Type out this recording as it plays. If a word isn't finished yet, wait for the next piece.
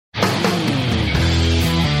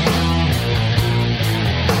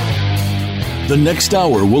The next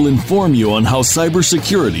hour will inform you on how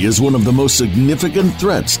cybersecurity is one of the most significant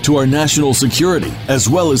threats to our national security, as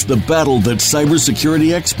well as the battle that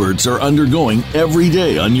cybersecurity experts are undergoing every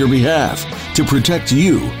day on your behalf to protect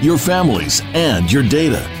you, your families, and your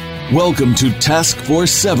data. Welcome to Task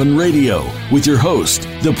Force 7 Radio with your host,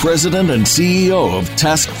 the President and CEO of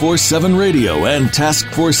Task Force 7 Radio and Task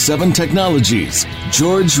Force 7 Technologies,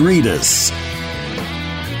 George Reedus.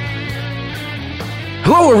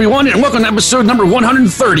 Hello, everyone, and welcome to episode number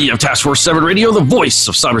 130 of Task Force 7 Radio, the voice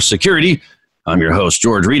of cybersecurity. I'm your host,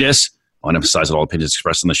 George Reedus. I want to emphasize that all opinions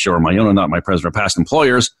expressed in the show are my own and not my present or past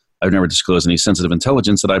employers. I've never disclosed any sensitive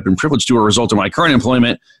intelligence that I've been privileged to as a result of my current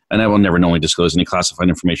employment, and I will never knowingly disclose any classified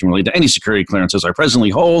information related to any security clearances I presently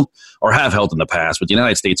hold or have held in the past with the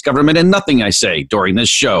United States government, and nothing I say during this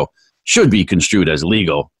show should be construed as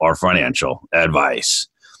legal or financial advice.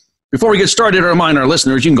 Before we get started, I remind our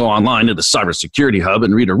listeners you can go online to the Cybersecurity Hub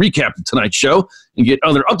and read a recap of tonight's show and get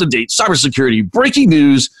other up-to-date cybersecurity breaking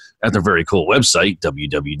news at their very cool website,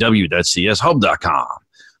 www.cshub.com.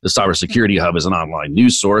 The Cybersecurity Hub is an online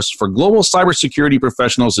news source for global cybersecurity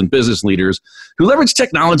professionals and business leaders who leverage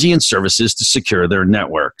technology and services to secure their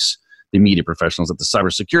networks. The media professionals at the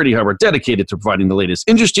Cybersecurity Hub are dedicated to providing the latest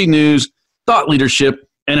industry news, thought leadership,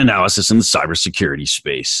 and analysis in the cybersecurity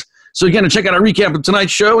space. So again, to check out our recap of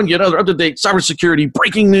tonight's show and get other up-to-date cybersecurity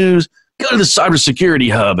breaking news, go to the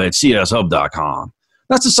Cybersecurity Hub at cshub.com.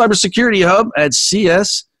 That's the Cybersecurity Hub at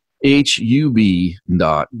cshub.com.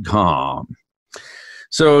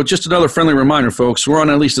 So just another friendly reminder, folks, we're on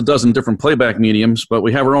at least a dozen different playback mediums, but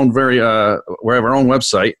we have our own we have our own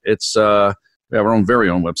website. We have our own very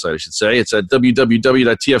own website, I should say. It's at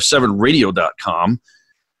www.tf7radio.com.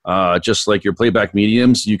 Just like your playback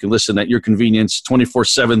mediums, you can listen at your convenience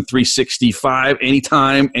 24/7, 365,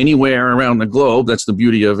 anytime, anywhere around the globe. That's the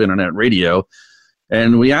beauty of internet radio.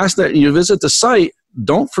 And we ask that you visit the site.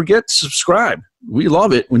 Don't forget to subscribe. We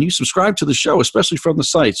love it when you subscribe to the show, especially from the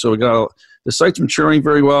site. So the site's maturing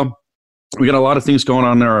very well. We got a lot of things going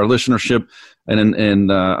on there. Our listenership and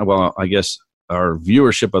well, I guess our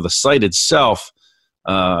viewership of the site itself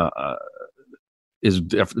is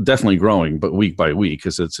definitely growing, but week by week,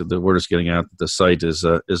 because the word is getting out. The site is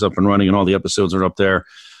up and running, and all the episodes are up there.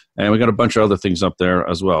 And we got a bunch of other things up there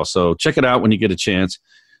as well. So check it out when you get a chance.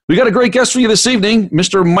 We got a great guest for you this evening.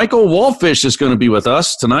 Mr. Michael Wallfish is going to be with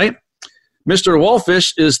us tonight. Mr.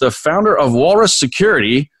 Wallfish is the founder of Walrus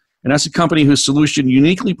Security, and that's a company whose solution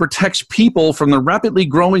uniquely protects people from the rapidly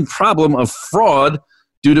growing problem of fraud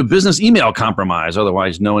due to business email compromise,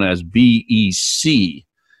 otherwise known as BEC.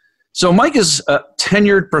 So Mike is a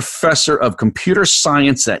tenured professor of computer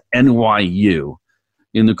science at NYU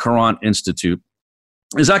in the Courant Institute.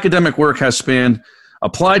 His academic work has spanned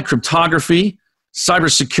applied cryptography,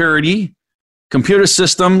 cybersecurity, computer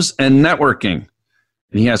systems, and networking.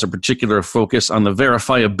 And he has a particular focus on the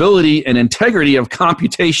verifiability and integrity of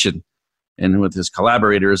computation. And with his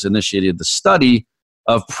collaborators, initiated the study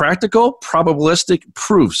of practical probabilistic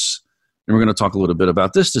proofs. And we're going to talk a little bit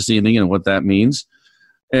about this evening and what that means.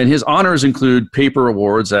 And his honors include paper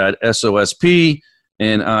awards at SOSP,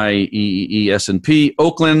 NIEEE-S&P,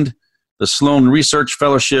 Oakland, the Sloan Research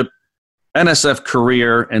Fellowship, NSF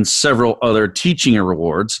Career, and several other teaching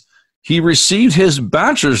awards. He received his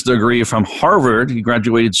bachelor's degree from Harvard. He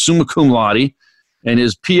graduated summa cum laude, and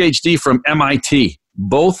his PhD from MIT,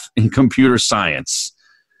 both in computer science.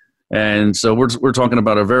 And so we're talking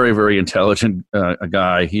about a very, very intelligent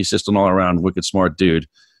guy. He's just an all-around wicked smart dude.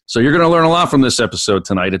 So you're going to learn a lot from this episode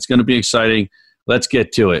tonight. It's going to be exciting. Let's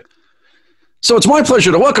get to it. So it's my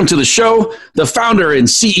pleasure to welcome to the show the founder and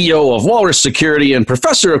CEO of Walrus Security and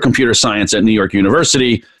professor of computer science at New York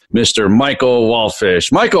University, Mr. Michael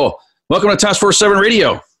Wallfish. Michael, welcome to Task Force 7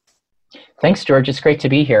 Radio. Thanks, George. It's great to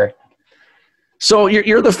be here. So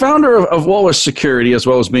you're the founder of Walrus Security as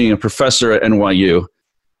well as being a professor at NYU.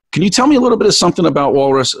 Can you tell me a little bit of something about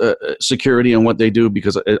Walrus Security and what they do?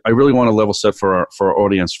 Because I really want to level set for our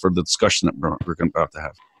audience for the discussion that we're about to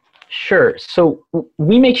have. Sure. So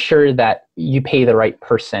we make sure that you pay the right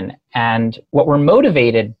person. And what we're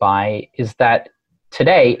motivated by is that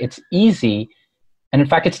today it's easy, and in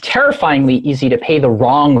fact, it's terrifyingly easy to pay the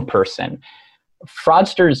wrong person.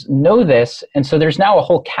 Fraudsters know this, and so there's now a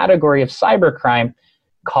whole category of cybercrime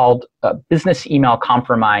called business email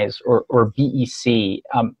compromise, or BEC.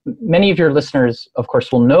 Many of your listeners, of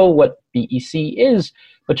course, will know what BEC is,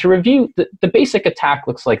 but to review, the basic attack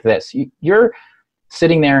looks like this. You're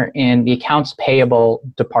sitting there in the accounts payable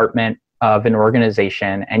department of an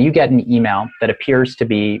organization, and you get an email that appears to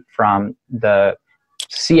be from the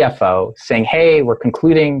CFO saying, hey, we're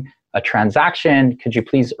concluding a transaction. Could you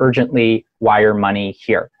please urgently wire money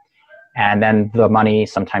here? and then the money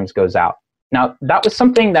sometimes goes out. Now, that was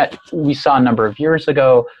something that we saw a number of years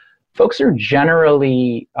ago. Folks are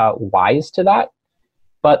generally wise to that,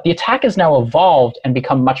 but the attack has now evolved and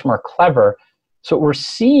become much more clever. So what we're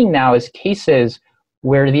seeing now is cases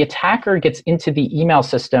where the attacker gets into the email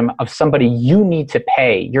system of somebody you need to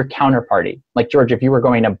pay, your counterparty. Like, George, if you were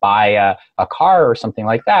going to buy a car or something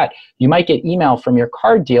like that, you might get email from your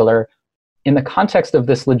car dealer in the context of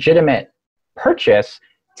this legitimate purchase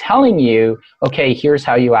telling you, okay, here's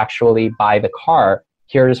how you actually buy the car.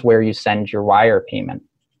 Here's where you send your wire payment.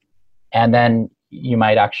 And then you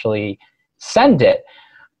might actually send it.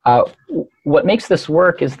 What makes this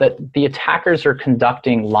work is that the attackers are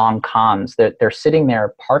conducting long cons. They're sitting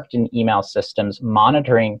there parked in email systems,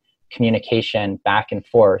 monitoring communication back and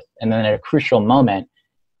forth. And then at a crucial moment,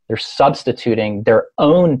 they're substituting their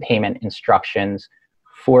own payment instructions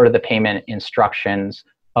for the payment instructions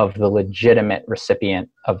of the legitimate recipient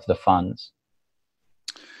of the funds.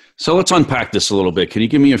 So let's unpack this a little bit. Can you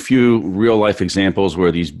give me a few real life examples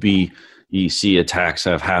where these BEC attacks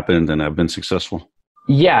have happened and have been successful?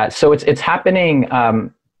 Yeah, so it's happening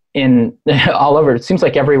in all over. It seems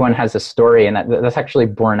like everyone has a story, and that's actually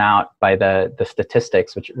borne out by the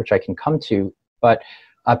statistics, which I can come to. But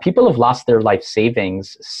people have lost their life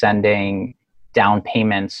savings sending down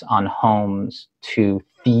payments on homes to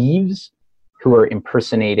thieves who are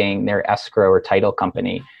impersonating their escrow or title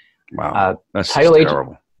company. Wow, that's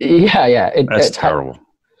terrible. Yeah. That's terrible.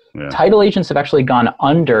 Yeah. Title agents have actually gone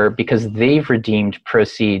under because they've redeemed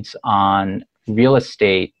proceeds on real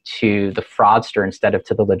estate to the fraudster instead of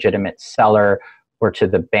to the legitimate seller or to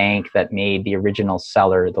the bank that made the original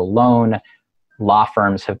seller the loan. Law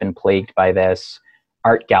firms have been plagued by this.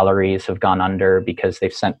 Art galleries have gone under because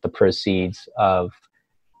they've sent the proceeds of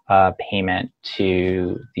payment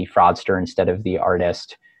to the fraudster instead of the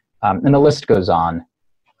artist. And the list goes on.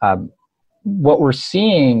 What we're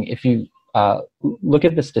seeing, if you look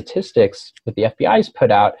at the statistics that the FBI's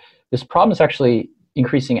put out, this problem is actually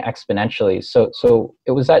increasing exponentially. So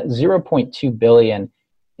it was at 0.2 billion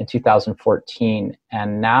in 2014,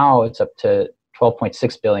 and now it's up to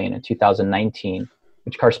 12.6 billion in 2019,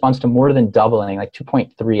 which corresponds to more than doubling, like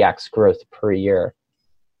 2.3x growth per year.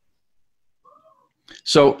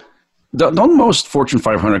 So don't most Fortune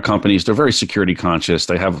 500 companies, they're very security conscious.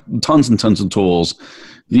 They have tons and tons of tools.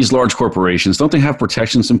 These large corporations, don't they have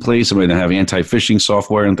protections in place? I mean, they have anti-phishing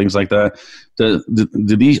software and things like that.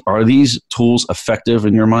 Are these tools effective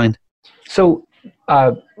in your mind? So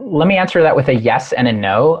let me answer that with a yes and a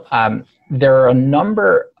no. There are a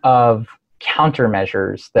number of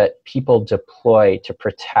countermeasures that people deploy to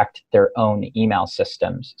protect their own email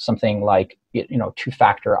systems. Something like,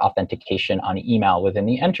 two-factor authentication on email within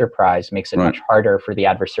the enterprise makes it much harder for the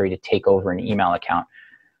adversary to take over an email account.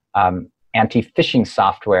 Anti-phishing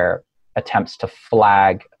software attempts to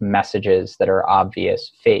flag messages that are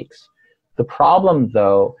obvious fakes. The problem,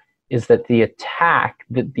 though, is that the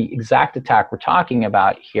exact attack we're talking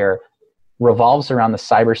about here revolves around the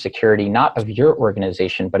cybersecurity, not of your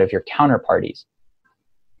organization, but of your counterparties.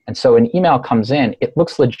 And so an email comes in, it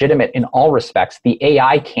looks legitimate in all respects. The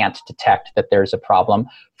AI can't detect that there's a problem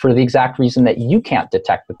for the exact reason that you can't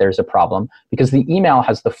detect that there's a problem, because the email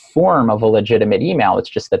has the form of a legitimate email. It's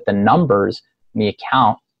just that the numbers in the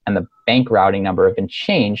account and the bank routing number have been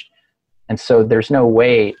changed. And so there's no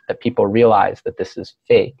way that people realize that this is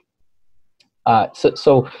fake.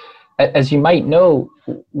 So as you might know,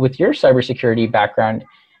 with your cybersecurity background,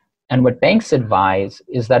 and what banks advise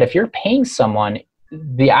is that if you're paying someone,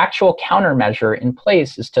 the actual countermeasure in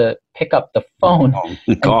place is to pick up the phone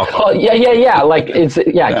and call. Like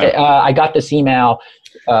I got this email.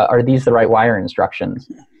 Are these the right wire instructions?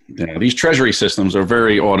 Yeah, these treasury systems are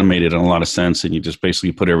very automated in a lot of sense, and you just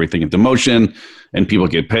basically put everything into motion, and people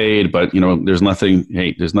get paid. But there's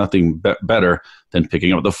nothing better than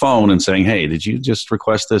picking up the phone and saying, "Hey, did you just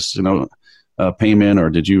request this, payment, or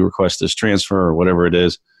did you request this transfer, or whatever it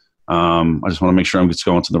is?" I just want to make sure I'm just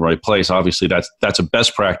going to the right place. Obviously, that's a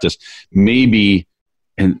best practice. Maybe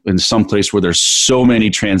in some place where there's so many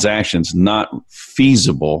transactions, not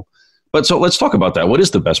feasible. But so let's talk about that. What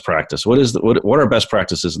is the best practice? What are best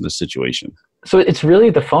practices in this situation? So it's really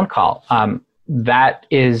the phone call. That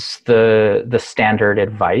is the standard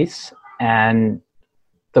advice. And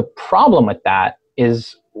the problem with that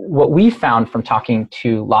is what we found from talking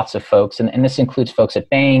to lots of folks, and this includes folks at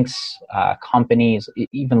banks, companies,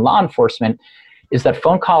 even law enforcement, is that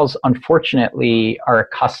phone calls, unfortunately, are a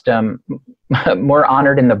custom more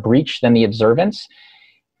honored in the breach than the observance.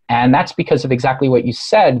 And that's because of exactly what you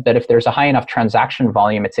said, that if there's a high enough transaction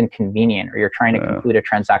volume, it's inconvenient, or you're trying to conclude a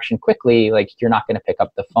transaction quickly, like you're not going to pick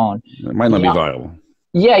up the phone. It might not be viable.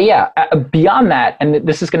 Yeah. Beyond that, and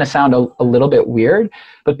this is going to sound a little bit weird,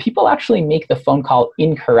 but people actually make the phone call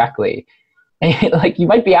incorrectly. And like, you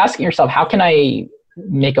might be asking yourself, how can I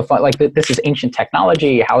make a phone? Like, this is ancient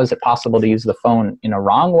technology. How is it possible to use the phone in a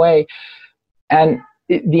wrong way? And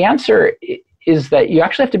the answer is that you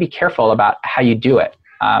actually have to be careful about how you do it.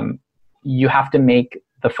 You have to make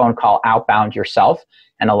the phone call outbound yourself.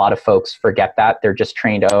 And a lot of folks forget that. They're just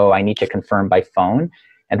trained, I need to confirm by phone.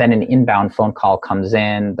 And then an inbound phone call comes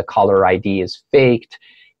in, the caller ID is faked,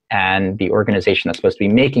 and the organization that's supposed to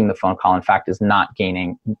be making the phone call, in fact, is not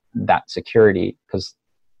gaining that security because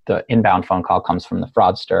the inbound phone call comes from the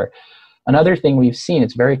fraudster. Another thing we've seen,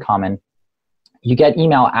 it's very common, you get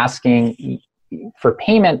email asking for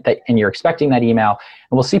payment and you're expecting that email,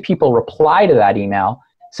 and we'll see people reply to that email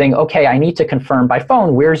saying, okay, I need to confirm by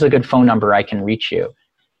phone, where's a good phone number I can reach you?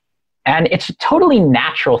 And it's a totally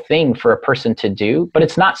natural thing for a person to do, but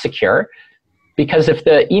it's not secure, because if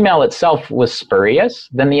the email itself was spurious,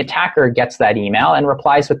 then the attacker gets that email and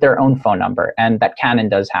replies with their own phone number, and that can and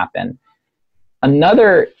does happen.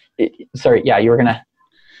 Sorry, yeah, you were gonna.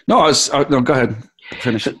 No, no, go ahead,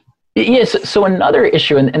 finish it. Yes, so another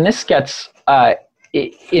issue, and this gets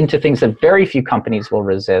into things that very few companies will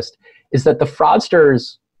resist, is that the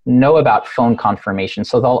fraudsters know about phone confirmation,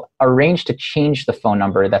 so they'll arrange to change the phone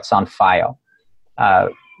number that's on file.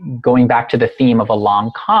 Going back to the theme of a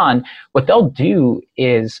long con, what they'll do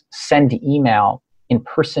is send email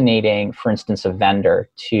impersonating, for instance, a vendor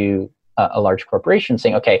to a large corporation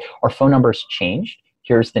saying, okay, our phone number's changed,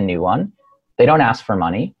 here's the new one. They don't ask for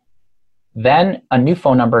money. Then a new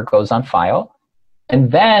phone number goes on file,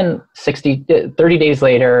 and then 30 days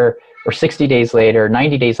later, or 60 days later,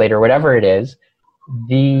 90 days later, whatever it is,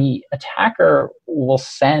 the attacker will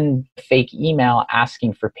send fake email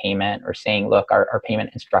asking for payment or saying, look, our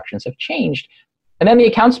payment instructions have changed. And then the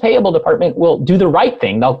accounts payable department will do the right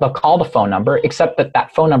thing. They'll call the phone number, except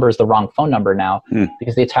that phone number is the wrong phone number now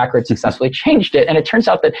because the attacker had successfully changed it. And it turns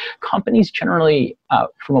out that companies generally,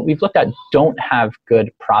 from what we've looked at, don't have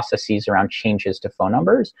good processes around changes to phone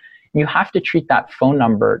numbers. You have to treat that phone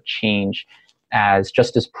number change as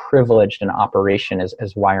just as privileged an operation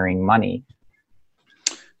as wiring money.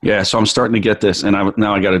 Yeah, so I'm starting to get this, and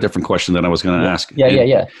now I got a different question that I was going to ask.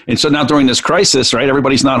 Yeah. And so now during this crisis, right?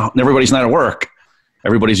 Everybody's not at work.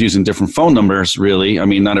 Everybody's using different phone numbers. Really, I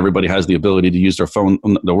mean, not everybody has the ability to use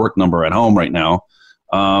the work number at home right now.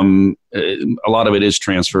 A lot of it is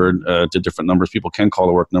transferred to different numbers. People can call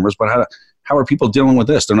the work numbers, but how are people dealing with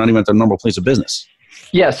this? They're not even at their normal place of business.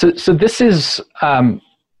 Yeah. So this is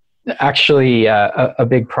actually a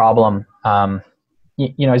big problem. As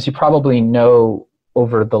you probably know,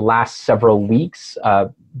 over the last several weeks,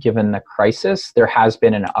 given the crisis, there has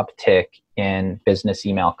been an uptick in business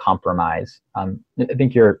email compromise. I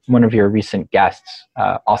think one of your recent guests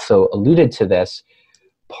also alluded to this.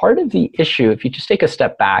 Part of the issue, if you just take a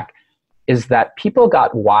step back, is that people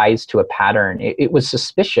got wise to a pattern. It was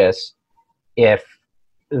suspicious if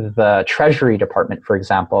the Treasury Department, for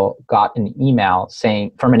example, got an email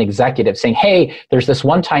from an executive saying, hey, there's this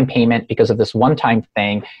one-time payment because of this one-time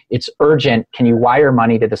thing. It's urgent. Can you wire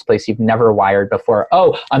money to this place you've never wired before?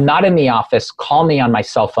 Oh, I'm not in the office. Call me on my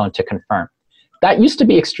cell phone to confirm. That used to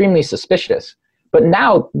be extremely suspicious, but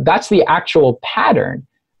now that's the actual pattern.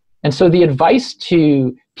 And so the advice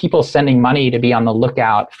to people sending money to be on the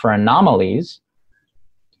lookout for anomalies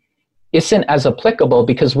isn't as applicable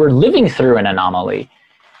because we're living through an anomaly.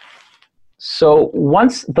 So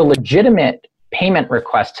once the legitimate payment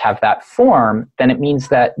requests have that form, then it means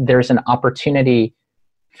that there's an opportunity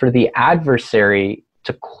for the adversary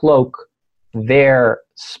to cloak their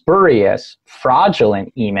spurious,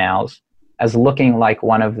 fraudulent emails as looking like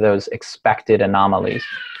one of those expected anomalies.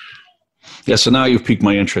 Yeah, so now you've piqued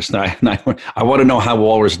my interest. I want to know how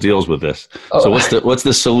Walrus deals with this. So what's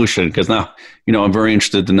the solution? Because now, I'm very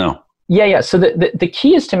interested to know. Yeah. So the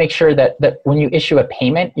key is to make sure that when you issue a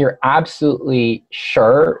payment, you're absolutely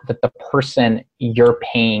sure that the person you're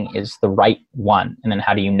paying is the right one. And then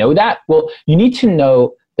how do you know that? Well, you need to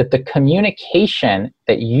know that the communication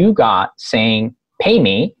that you got saying, pay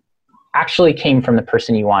me, actually came from the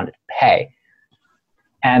person you wanted to pay.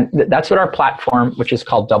 And that's what our platform, which is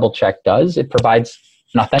called Double Check, does. It provides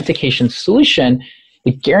an authentication solution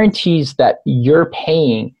that guarantees that you're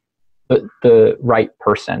paying the right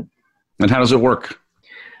person. And how does it work?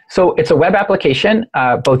 So it's a web application.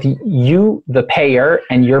 Both you, the payer,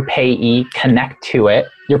 and your payee connect to it.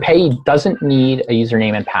 Your payee doesn't need a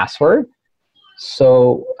username and password.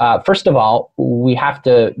 So first of all, we have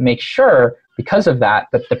to make sure, because of that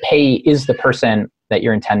the payee is the person that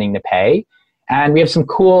you're intending to pay. And we have some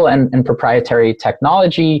cool and proprietary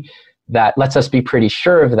technology that lets us be pretty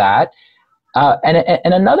sure of that.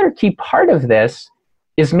 And another key part of this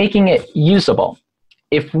is making it usable.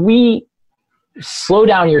 If we slow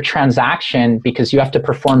down your transaction because you have to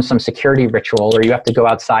perform some security ritual or you have to go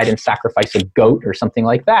outside and sacrifice a goat or something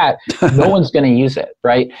like that, no one's going to use it,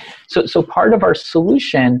 right? So part of our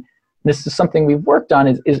solution, this is something we've worked on,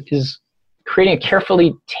 is creating a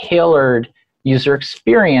carefully tailored user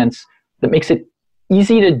experience that makes it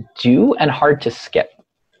easy to do and hard to skip.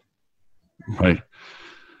 Right.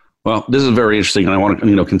 Well, this is very interesting, and I want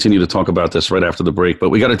to continue to talk about this right after the break. But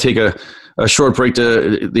we got to take a short break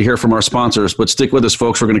to hear from our sponsors. But stick with us,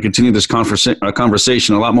 folks. We're going to continue this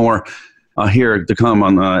conversation. A lot more here to come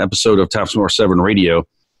on the episode of Task Force 7 Radio.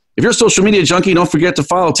 If you're a social media junkie, don't forget to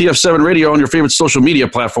follow TF7 Radio on your favorite social media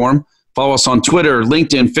platform. Follow us on Twitter,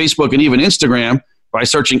 LinkedIn, Facebook, and even Instagram by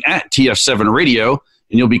searching at TF7 Radio,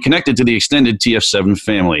 and you'll be connected to the extended TF7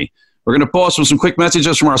 family. We're going to pause with some quick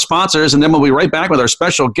messages from our sponsors, and then we'll be right back with our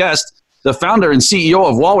special guest, the founder and CEO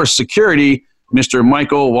of Walrus Security, Mr.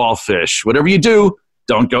 Michael Wallfish. Whatever you do,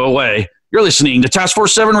 don't go away. You're listening to Task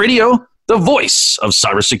Force 7 Radio, the voice of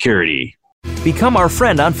cybersecurity. Become our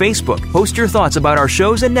friend on Facebook. Post your thoughts about our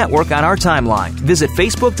shows and network on our timeline. Visit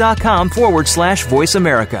facebook.com/Voice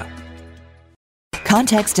America.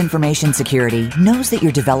 Context Information Security knows that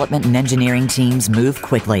your development and engineering teams move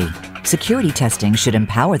quickly. Security testing should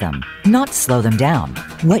empower them, not slow them down.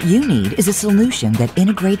 What you need is a solution that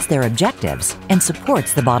integrates their objectives and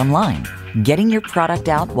supports the bottom line, getting your product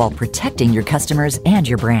out while protecting your customers and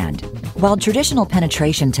your brand. While traditional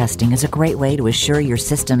penetration testing is a great way to assure your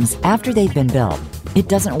systems after they've been built, it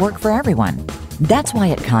doesn't work for everyone. That's why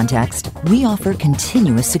at Context, we offer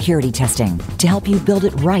continuous security testing to help you build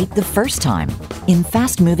it right the first time. In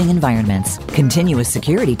fast-moving environments, continuous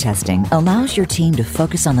security testing allows your team to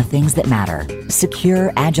focus on the things that matter: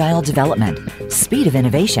 secure, agile development, speed of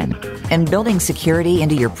innovation, and building security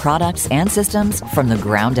into your products and systems from the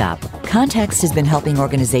ground up. Context has been helping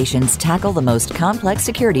organizations tackle the most complex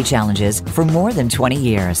security challenges for more than 20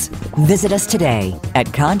 years. Visit us today at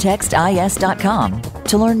contextis.com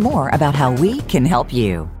to learn more about how we can help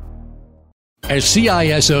you. As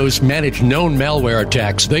CISOs manage known malware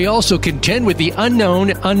attacks, they also contend with the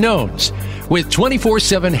unknown unknowns. With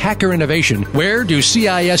 24/7 hacker innovation, where do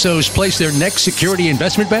CISOs place their next security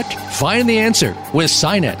investment bet? Find the answer with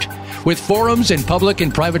SINET. With forums and public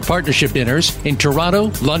and private partnership dinners in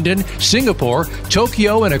Toronto, London, Singapore,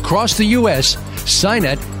 Tokyo, and across the U.S.,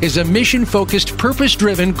 SINET is a mission-focused,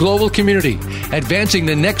 purpose-driven global community, advancing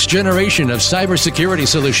the next generation of cybersecurity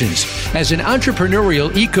solutions. As an entrepreneurial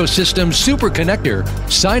ecosystem super connector,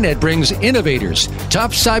 SINET brings innovators,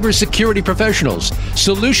 top cybersecurity professionals,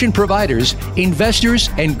 solution providers, investors,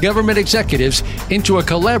 and government executives into a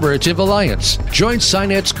collaborative alliance. Join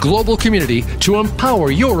SINET's global community to empower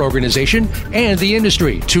your organization and the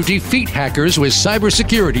industry to defeat hackers with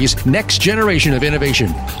cybersecurity's next generation of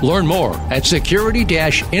innovation. Learn more at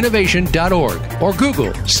security-innovation.org or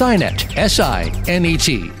Google SINET,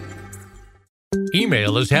 S-I-N-E-T.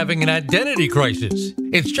 Email is having an identity crisis.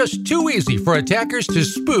 It's just too easy for attackers to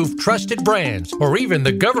spoof trusted brands or even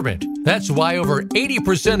the government. That's why over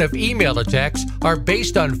 80% of email attacks are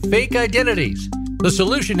based on fake identities. The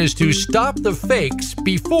solution is to stop the fakes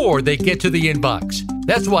before they get to the inbox.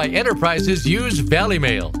 That's why enterprises use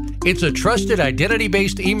ValleyMail. It's a trusted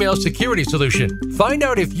identity-based email security solution. Find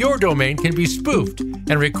out if your domain can be spoofed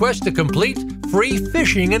and request a complete free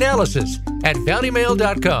phishing analysis at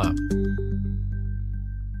valleymail.com.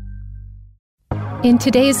 In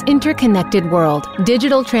today's interconnected world,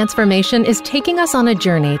 digital transformation is taking us on a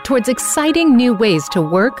journey towards exciting new ways to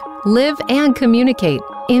work, live, and communicate.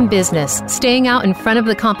 In business, staying out in front of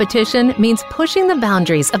the competition means pushing the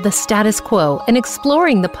boundaries of the status quo and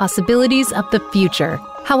exploring the possibilities of the future.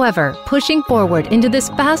 However, pushing forward into this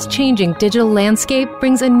fast-changing digital landscape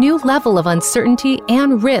brings a new level of uncertainty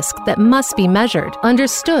and risk that must be measured,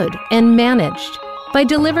 understood, and managed. By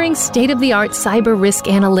delivering state-of-the-art cyber risk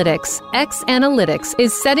analytics, X Analytics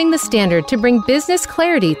is setting the standard to bring business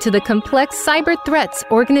clarity to the complex cyber threats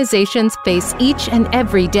organizations face each and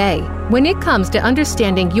every day. When it comes to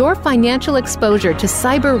understanding your financial exposure to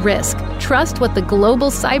cyber risk, trust what the global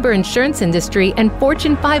cyber insurance industry and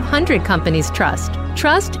Fortune 500 companies trust.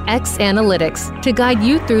 Trust X Analytics to guide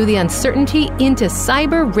you through the uncertainty into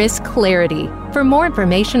cyber risk clarity. For more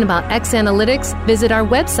information about X Analytics, visit our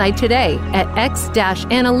website today at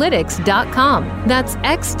x-analytics.com. That's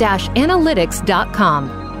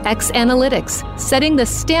x-analytics.com. X Analytics, setting the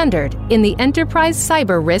standard in the enterprise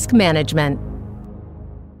cyber risk management.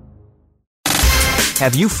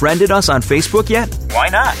 Have you friended us on Facebook yet? Why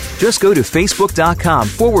not? Just go to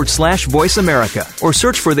facebook.com/Voice America or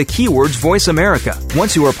search for the keywords Voice America.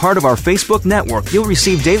 Once you are part of our Facebook network, you'll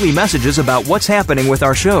receive daily messages about what's happening with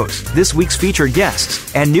our shows, this week's featured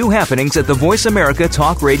guests, and new happenings at the Voice America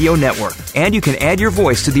Talk Radio Network. And you can add your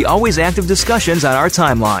voice to the always active discussions on our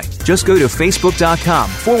timeline. Just go to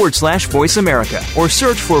facebook.com/Voice America or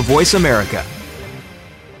search for Voice America.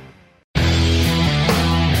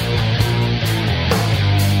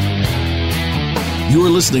 You're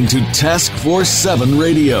listening to Task Force 7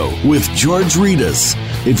 Radio with George Ritas.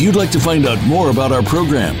 If you'd like to find out more about our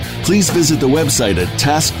program, please visit the website at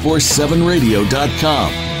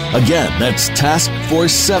taskforce7radio.com. Again, that's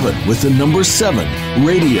taskforce7 with the number 7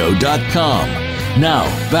 radio.com. Now,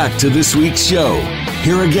 back to this week's show.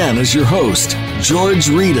 Here again is your host, George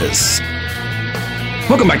Ritas.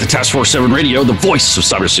 Welcome back to Task Force 7 Radio, the voice of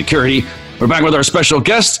cybersecurity. We're back with our special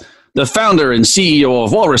guest, the founder and CEO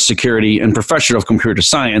of Walrus Security and professor of computer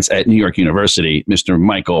science at New York University, Mr.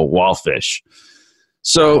 Michael Wallfish.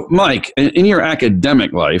 So, Mike, in your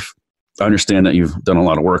academic life, I understand that you've done a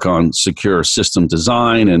lot of work on secure system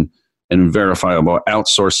design and verifiable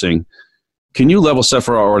outsourcing. Can you level set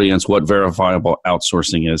for our audience what verifiable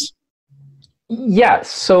outsourcing is? Yeah,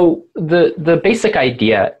 so the basic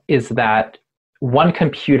idea is that one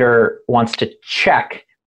computer wants to check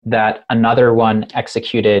that another one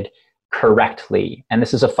executed correctly. And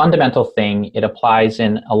this is a fundamental thing. It applies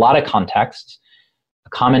in a lot of contexts. A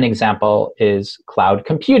common example is cloud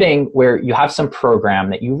computing, where you have some program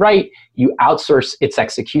that you write, you outsource its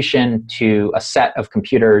execution to a set of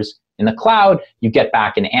computers in the cloud, you get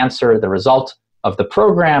back an answer, the result of the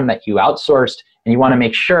program that you outsourced, and you want to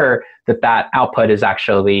make sure that that output is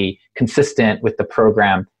actually consistent with the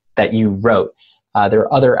program that you wrote. There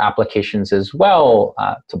are other applications as well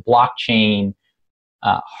to blockchain,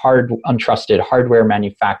 untrusted hardware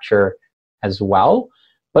manufacture as well.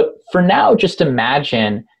 But for now, just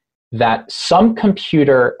imagine that some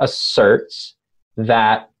computer asserts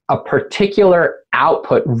that a particular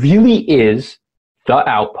output really is the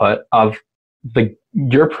output of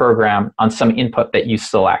your program on some input that you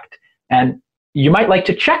select. And you might like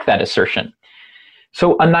to check that assertion.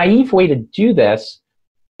 So a naive way to do this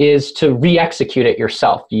is to re-execute it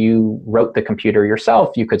yourself. You wrote the computer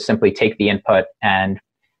yourself. You could simply take the input and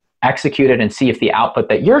execute it and see if the output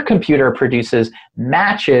that your computer produces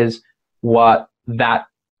matches what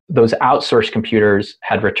those outsourced computers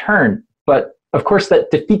had returned. But of course, that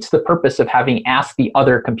defeats the purpose of having asked the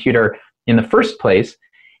other computer in the first place.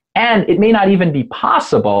 And it may not even be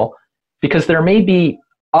possible because there may be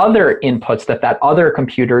other inputs that other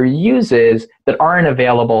computer uses that aren't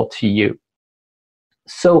available to you.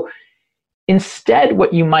 So instead,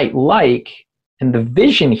 what you might like, and the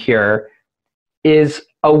vision here, is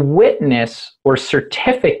a witness or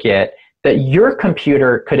certificate that your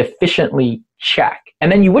computer could efficiently check.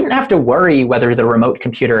 And then you wouldn't have to worry whether the remote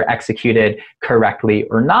computer executed correctly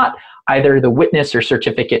or not. Either the witness or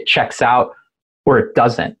certificate checks out or it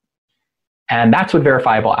doesn't. And that's what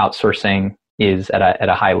verifiable outsourcing is at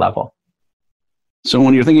a high level. So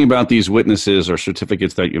when you're thinking about these witnesses or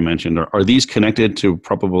certificates that you mentioned, are these connected to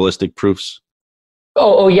probabilistic proofs?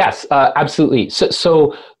 Oh yes, absolutely.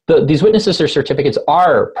 So these witnesses or certificates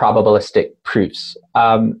are probabilistic proofs.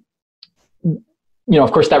 Of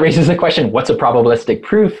course, that raises the question, what's a probabilistic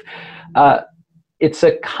proof? It's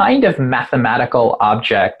a kind of mathematical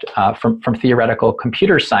object from theoretical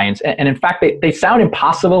computer science. And in fact, they sound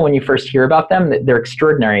impossible when you first hear about them. They're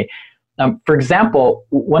extraordinary. For example,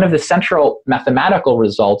 one of the central mathematical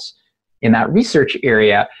results in that research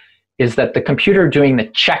area is that the computer doing the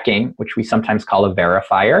checking, which we sometimes call a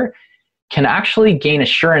verifier, can actually gain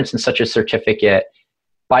assurance in such a certificate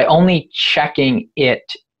by only checking it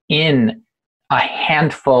in a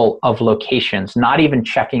handful of locations, not even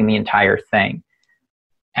checking the entire thing.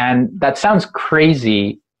 And that sounds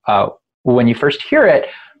crazy when you first hear it,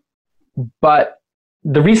 but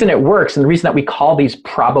the reason it works and the reason that we call these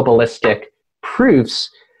probabilistic proofs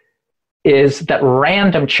is that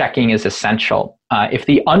random checking is essential. If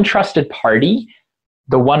the untrusted party,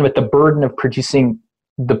 the one with the burden of producing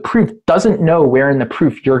the proof, doesn't know where in the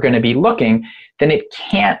proof you're going to be looking, then it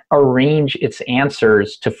can't arrange its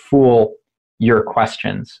answers to fool your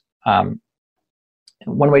questions.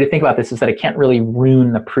 One way to think about this is that it can't really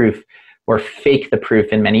ruin the proof or fake the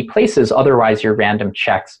proof in many places. Otherwise, your random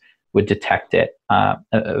checks would detect it. A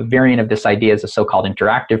variant of this idea is a so-called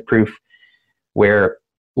interactive proof, where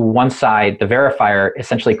one side, the verifier,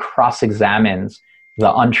 essentially cross-examines the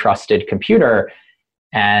untrusted computer.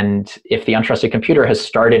 And if the untrusted computer has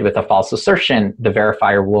started with a false assertion, the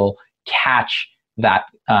verifier will catch that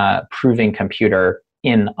proving computer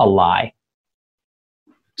in a lie.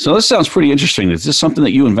 So this sounds pretty interesting. Is this something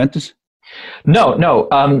that you invented? No.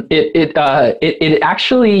 It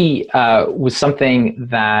actually was something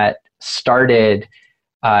that started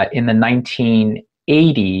in the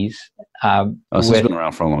 1980s. So it's been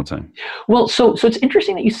around for a long time. Well, so it's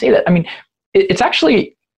interesting that you say that. I mean, it's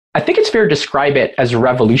actually, I think it's fair to describe it as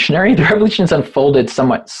revolutionary. The revolution's unfolded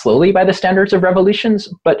somewhat slowly by the standards of revolutions,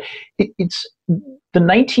 but it's the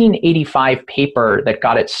 1985 paper that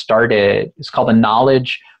got it started is called The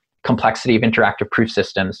Knowledge Complexity of Interactive Proof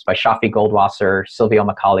Systems by Shafi Goldwasser, Silvio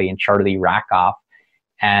Macaulay, and Charlie Rakoff.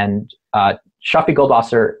 And Shafi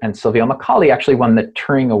Goldwasser and Silvio Macaulay actually won the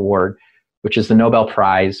Turing Award, which is the Nobel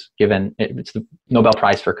Prize it's the Nobel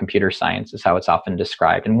Prize for computer science is how it's often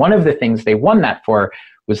described. And one of the things they won that for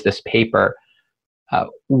was this paper,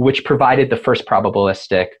 which provided the first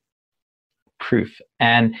probabilistic proof.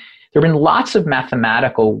 And there have been lots of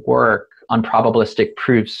mathematical work on probabilistic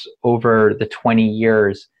proofs over the 20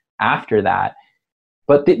 years after that.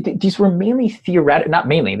 But these were mainly theoretical, not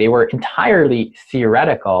mainly, they were entirely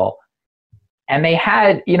theoretical. And they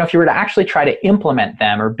had, if you were to actually try to implement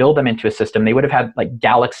them or build them into a system, they would have had like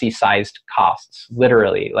galaxy-sized costs,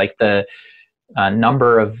 literally. Like the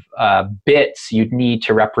number of bits you'd need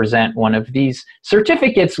to represent one of these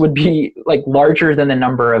certificates would be like larger than the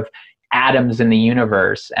number of atoms in the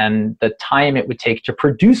universe. And the time it would take to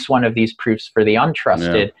produce one of these proofs for the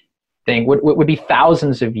untrusted thing would be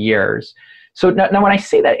thousands of years. So now when I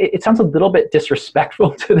say that, it sounds a little bit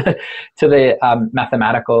disrespectful to the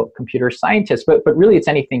mathematical computer scientists, but really it's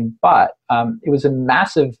anything but. It was a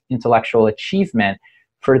massive intellectual achievement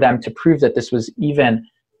for them to prove that this was even,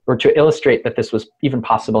 or to illustrate that this was even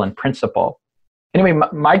possible in principle. Anyway,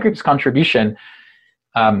 my group's contribution,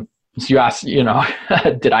 so you asked, did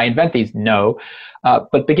I invent these? No.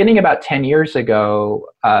 But beginning about 10 years ago,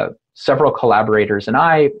 several collaborators and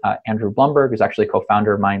I, Andrew Blumberg, who's actually a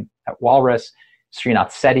co-founder of mine at Walrus,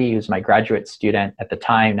 Srinath Sethi, who's my graduate student at the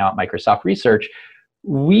time, now at Microsoft Research,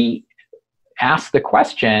 we asked the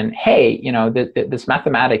question, hey, this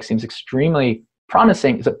mathematics seems extremely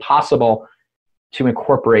promising. Is it possible to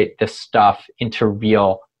incorporate this stuff into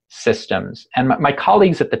real systems? And my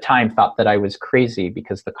colleagues at the time thought that I was crazy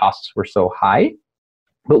because the costs were so high,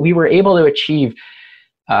 but we were able to achieve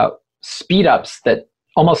speed ups that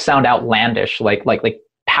almost sound outlandish, like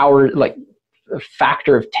power, like a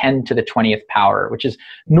factor of 10 to the 20th power, which is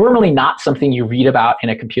normally not something you read about in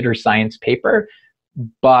a computer science paper,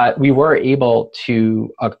 but we were able to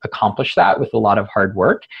accomplish that with a lot of hard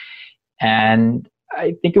work. And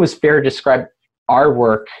I think it was fair to describe our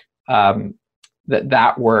work,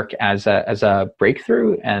 that work as a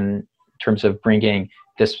breakthrough, and in terms of bringing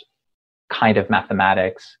this kind of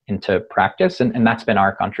mathematics into practice. And that's been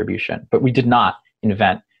our contribution. But we did not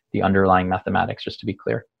invent the underlying mathematics, just to be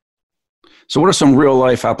clear. So what are some real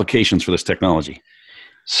life applications for this technology?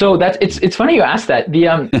 So it's funny you asked that.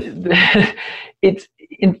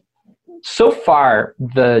 So far,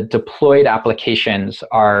 the deployed applications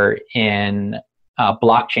are in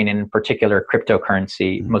blockchain, and in particular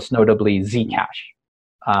cryptocurrency, most notably Zcash.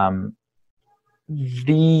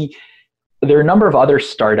 There are a number of other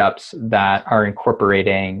startups that are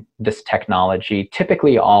incorporating this technology,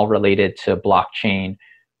 typically all related to blockchain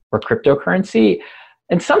or cryptocurrency.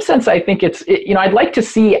 In some sense, I think I'd like to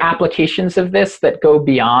see applications of this that go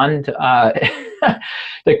beyond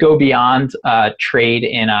trade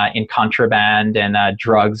in contraband and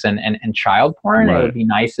drugs and child porn. Right. It would be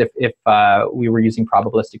nice if we were using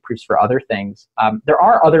probabilistic proofs for other things. There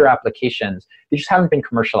are other applications; they just haven't been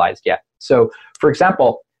commercialized yet. So, for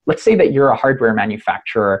example, let's say that you're a hardware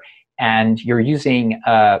manufacturer and you're using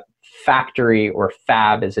a factory, or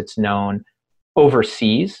fab as it's known,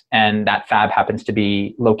 overseas, and that fab happens to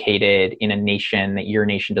be located in a nation that your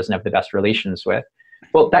nation doesn't have the best relations with.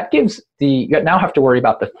 Well, that gives you now have to worry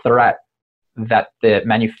about the threat that the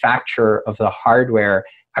manufacturer of the hardware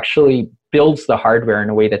actually builds the hardware in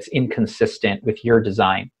a way that's inconsistent with your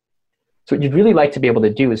design. So what you'd really like to be able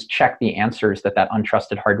to do is check the answers that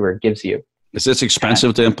untrusted hardware gives you. Is this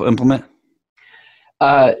expensive to implement?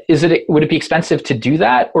 Would it be expensive to do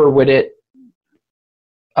that, or would it?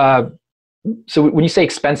 So when you say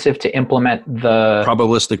expensive to implement the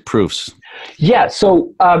probabilistic proofs, yeah.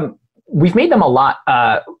 So we've made them a lot.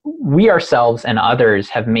 We ourselves and others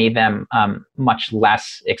have made them much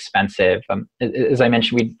less expensive. As I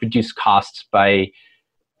mentioned, we reduced costs by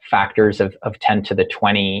factors of 10 to the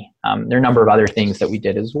 20. There are a number of other things that we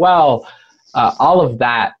did as well. All of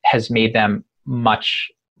that has made them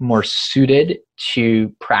much more suited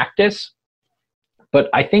to practice. But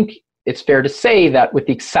I think it's fair to say that with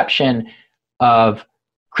the exception of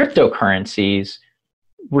cryptocurrencies,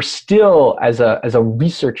 we're still, as a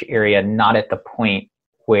research area, not at the point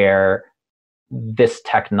where this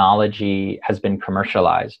technology has been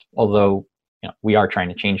commercialized, although we are trying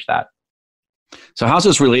to change that. So how's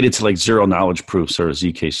this related to like zero knowledge proofs or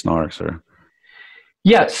ZK snarks? Or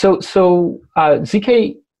yeah, so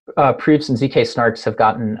ZK proofs and ZK snarks have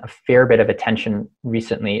gotten a fair bit of attention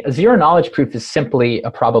recently. A zero knowledge proof is simply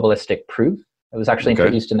a probabilistic proof. It was actually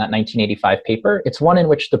introduced in that 1985 paper. It's one in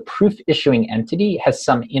which the proof issuing entity has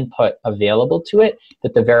some input available to it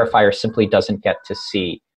that the verifier simply doesn't get to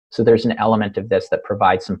see. So there's an element of this that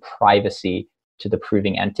provides some privacy to the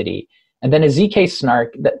proving entity. And then a ZK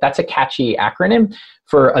snark, that's a catchy acronym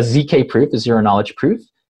for a ZK proof, a zero knowledge proof,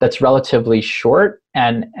 that's relatively short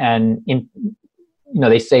and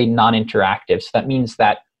they say non-interactive. So that means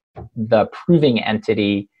that the proving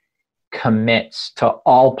entity commits to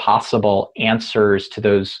all possible answers to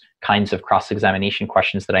those kinds of cross-examination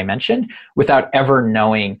questions that I mentioned without ever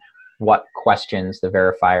knowing what questions the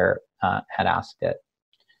verifier had asked it.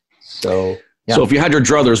 So, yeah. So if you had your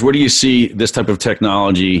druthers, where do you see this type of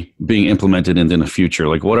technology being implemented in the future?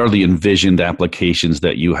 Like, what are the envisioned applications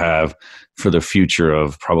that you have for the future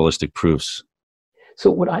of probabilistic proofs?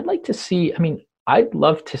 So what I'd like to see, I'd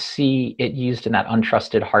love to see it used in that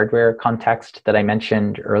untrusted hardware context that I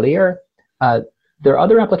mentioned earlier. There are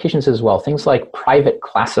other applications as well, things like private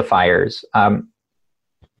classifiers.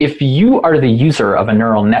 If you are the user of a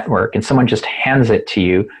neural network and someone just hands it to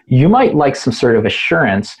you, you might like some sort of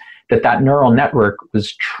assurance that neural network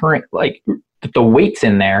was that the weights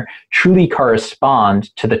in there truly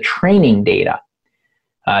correspond to the training data.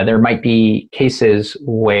 There might be cases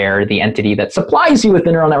where the entity that supplies you with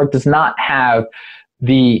the neural network does not have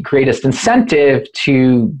the greatest incentive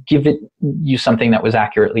to give you something that was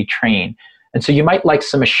accurately trained. And so you might like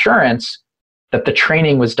some assurance that the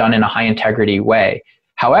training was done in a high integrity way.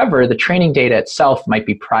 However, the training data itself might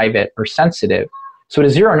be private or sensitive. So what a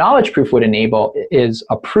zero knowledge proof would enable is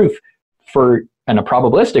a proof and a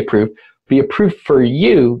probabilistic proof, be a proof for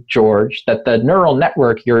you, George, that the neural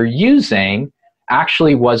network you're using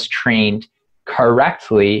actually was trained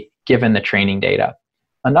correctly given the training data.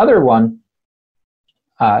 Another one,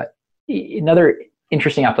 another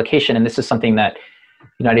interesting application, and this is something that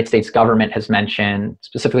the United States government has mentioned,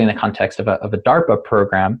 specifically in the context of a DARPA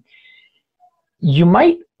program, you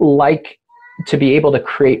might like to be able to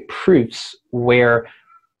create proofs where,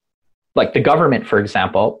 like the government, for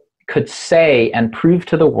example, could say and prove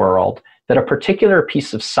to the world that a particular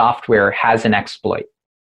piece of software has an exploit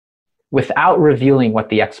without revealing what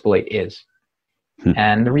the exploit is.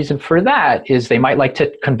 And the reason for that is they might like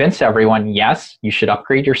to convince everyone, yes, you should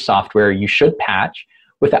upgrade your software, you should patch,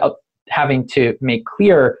 without having to make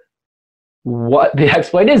clear what the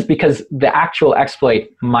exploit is, because the actual exploit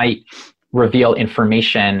might reveal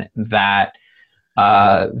information that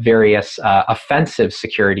various offensive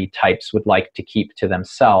security types would like to keep to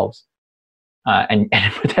themselves and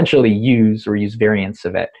potentially use variants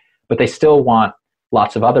of it. But they still want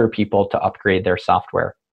lots of other people to upgrade their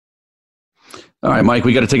software. All right, Mike,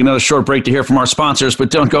 we got to take another short break to hear from our sponsors, but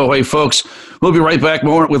don't go away, folks. We'll be right back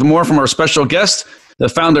with more from our special guest, the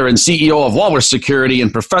founder and CEO of Walrus Security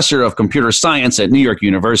and professor of computer science at New York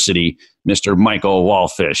University, Mr. Michael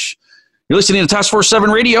Wallfish. You're listening to Task Force 7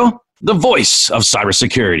 Radio, the voice of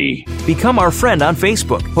cybersecurity. Become our friend on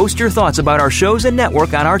Facebook. Post your thoughts about our shows and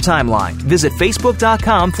network on our timeline. Visit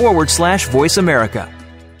facebook.com/Voice America.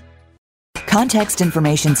 Context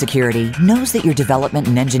Information Security knows that your development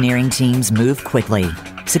and engineering teams move quickly.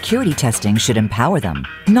 Security testing should empower them,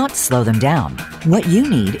 not slow them down. What you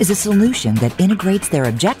need is a solution that integrates their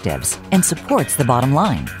objectives and supports the bottom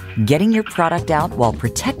line, getting your product out while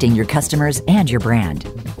protecting your customers and your brand.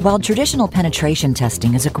 While traditional penetration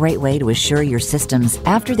testing is a great way to assure your systems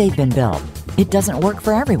after they've been built, it doesn't work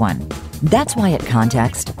for everyone. That's why at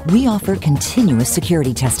Context, we offer continuous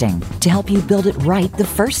security testing to help you build it right the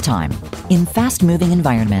first time. In fast-moving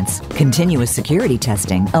environments, continuous security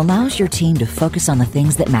testing allows your team to focus on the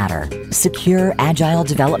things that matter: secure, agile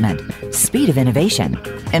development, speed of innovation,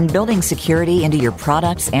 and building security into your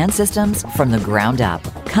products and systems from the ground up.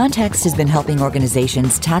 Context has been helping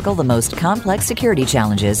organizations tackle the most complex security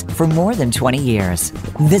challenges for more than 20 years.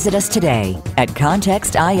 Visit us today at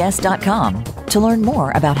contextis.com to learn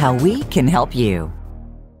more about how we can help you.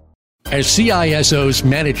 As CISOs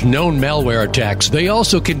manage known malware attacks, they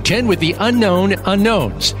also contend with the unknown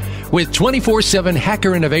unknowns. With 24/7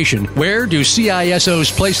 hacker innovation, where do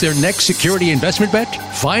CISOs place their next security investment bet?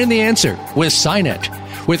 Find the answer with SINET.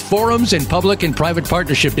 With forums and public and private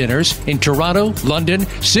partnership dinners in Toronto, London,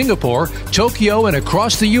 Singapore, Tokyo, and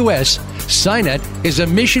across the U.S., SciNet is a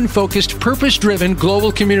mission-focused, purpose-driven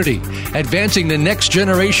global community, advancing the next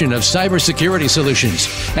generation of cybersecurity solutions.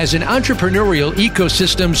 As an entrepreneurial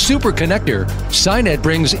ecosystem super connector, SciNet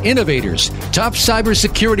brings innovators, top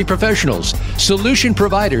cybersecurity professionals, solution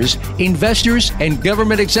providers, investors, and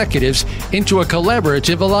government executives into a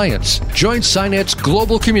collaborative alliance. Join SciNet's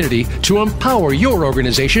global community to empower your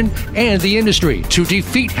organization and the industry to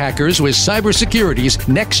defeat hackers with cybersecurity's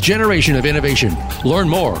next generation of innovation. Learn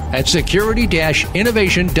more at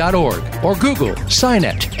security-innovation.org or Google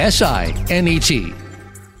SciNet, S-I-N-E-T.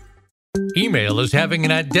 Email is having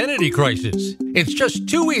an identity crisis. It's just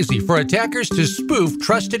too easy for attackers to spoof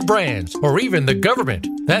trusted brands or even the government.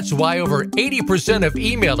 That's why over 80% of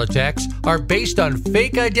email attacks are based on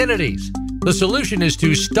fake identities. The solution is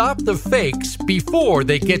to stop the fakes before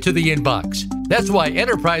they get to the inbox. That's why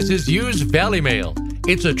enterprises use ValleyMail.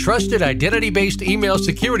 It's a trusted identity-based email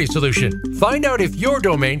security solution. Find out if your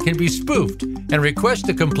domain can be spoofed and request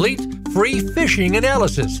a complete free phishing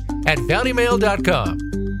analysis at valleymail.com.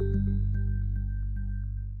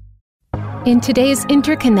 In today's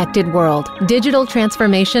interconnected world, digital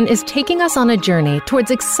transformation is taking us on a journey towards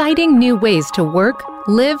exciting new ways to work,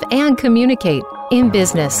 live, and communicate. In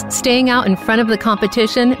business, staying out in front of the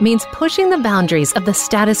competition means pushing the boundaries of the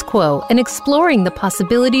status quo and exploring the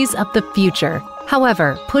possibilities of the future.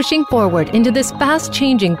 However, pushing forward into this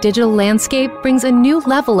fast-changing digital landscape brings a new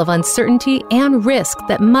level of uncertainty and risk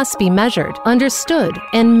that must be measured, understood,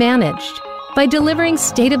 and managed. By delivering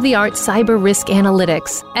state-of-the-art cyber risk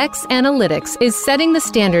analytics, X Analytics is setting the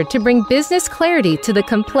standard to bring business clarity to the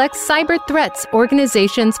complex cyber threats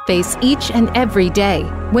organizations face each and every day.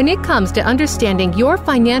 When it comes to understanding your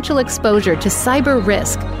financial exposure to cyber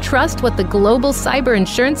risk, trust what the global cyber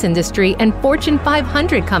insurance industry and Fortune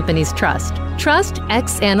 500 companies trust. Trust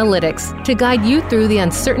X Analytics to guide you through the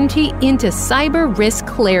uncertainty into cyber risk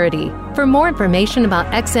clarity. For more information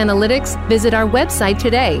about X Analytics, visit our website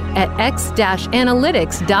today at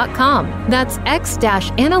x-analytics.com. That's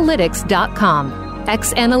x-analytics.com.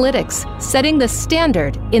 X Analytics, setting the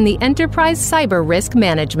standard in the enterprise cyber risk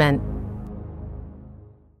management.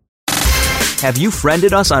 Have you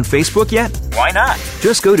friended us on Facebook yet? Why not?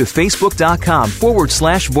 Just go to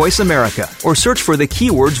facebook.com/Voice America or search for the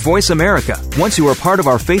keywords Voice America. Once you are part of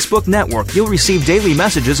our Facebook network, you'll receive daily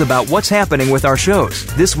messages about what's happening with our shows,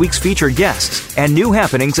 this week's featured guests, and new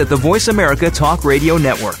happenings at the Voice America Talk Radio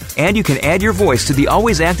Network. And you can add your voice to the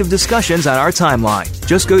always active discussions on our timeline.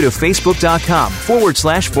 Just go to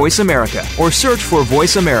facebook.com/Voice America or search for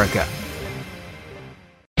Voice America.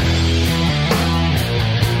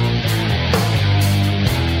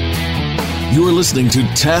 You're listening to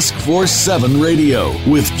Task Force 7 Radio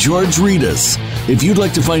with George Reedus. If you'd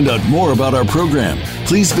like to find out more about our program,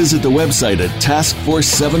 please visit the website at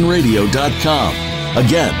taskforce7radio.com.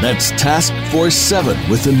 Again, that's Task Force 7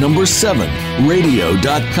 with the number 7,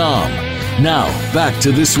 radio.com. Now, back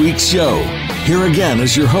to this week's show. Here again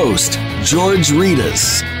is your host, George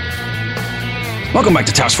Reedus. Welcome back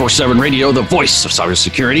to Task Force 7 Radio, the voice of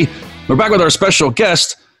cybersecurity. We're back with our special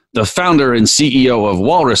guest, the founder and CEO of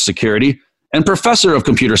Walrus Security, and professor of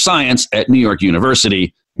computer science at New York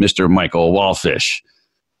University, Mr. Michael Wallfish.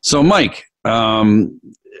 So, Mike, I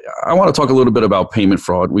want to talk a little bit about payment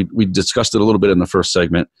fraud. We discussed it a little bit in the first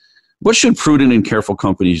segment. What should prudent and careful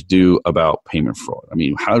companies do about payment fraud? I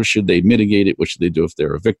mean, how should they mitigate it? What should they do if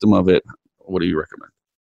they're a victim of it? What do you recommend?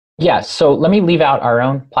 Yeah, so let me leave out our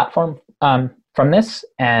own platform from this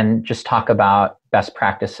and just talk about best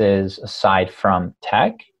practices aside from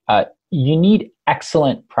tech. You need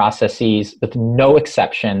excellent processes with no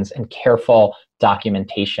exceptions and careful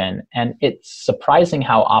documentation. And it's surprising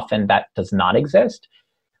how often that does not exist.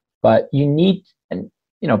 But you need, and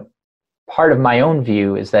part of my own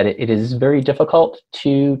view is that it is very difficult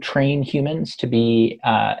to train humans to be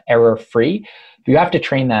error-free. You have to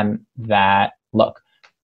train them that, look,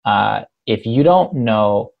 if you don't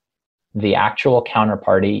know the actual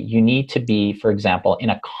counterparty, you need to be, for example, in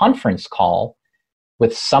a conference call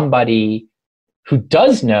with somebody who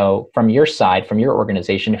does know from your side, from your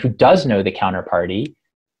organization, who does know the counterparty.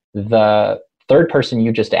 The third person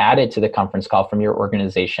you just added to the conference call from your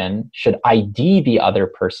organization should ID the other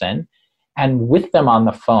person, and with them on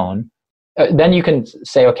the phone, then you can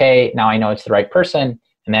say, okay, now I know it's the right person,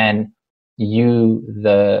 and then you,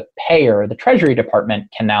 the payer, the Treasury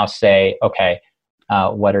Department, can now say, okay,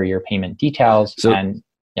 what are your payment details? So and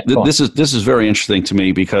this is very interesting to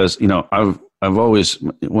me because I've always,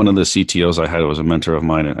 one of the CTOs I had was a mentor of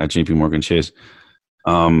mine at JP Morgan Chase.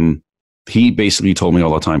 He basically told me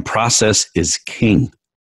all the time, process is king.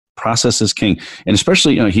 Process is king. And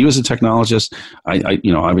especially, he was a technologist.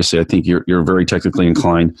 Obviously I think you're very technically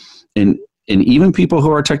inclined, and even people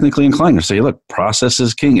who are technically inclined to say, look, process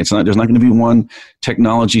is king. There's not going to be one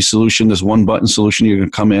technology solution, this one button solution. You're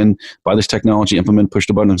going to come in, buy this technology, implement, push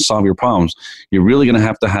the button, and solve your problems. You're really going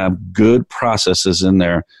to have good processes in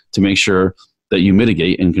there to make sure that you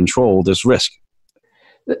mitigate and control this risk.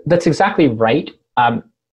 That's exactly right.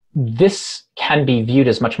 This can be viewed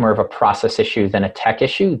as much more of a process issue than a tech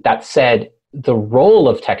issue. That said, the role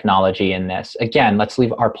of technology in this, again, let's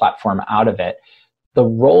leave our platform out of it. The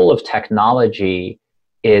role of technology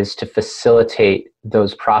is to facilitate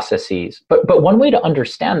those processes. But one way to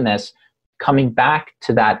understand this, coming back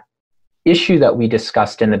to that issue that we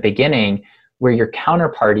discussed in the beginning, where your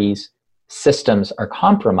counterparty's systems are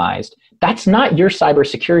compromised, that's not your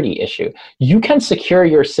cybersecurity issue. You can secure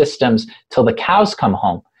your systems till the cows come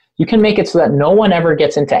home. You can make it so that no one ever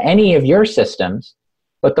gets into any of your systems.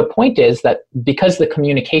 But the point is that because the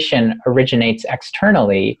communication originates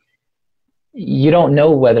externally, you don't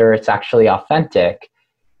know whether it's actually authentic.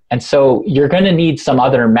 And so you're going to need some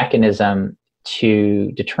other mechanism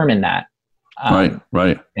to determine that.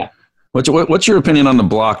 Right. Yeah. What's your opinion on the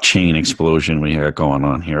blockchain explosion we have going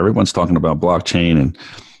on here? Everyone's talking about blockchain, and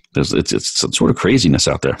it's sort of craziness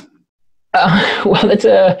out there.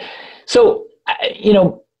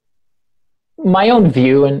 My own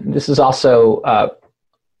view, and this is also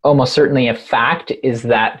almost certainly a fact, is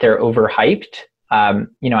that they're overhyped.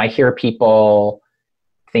 I hear people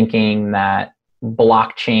thinking that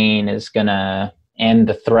blockchain is going to end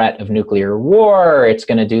the threat of nuclear war. It's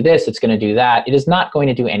going to do this. It's going to do that. It is not going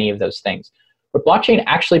to do any of those things. What blockchain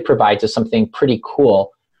actually provides is something pretty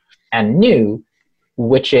cool and new,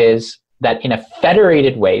 which is that in a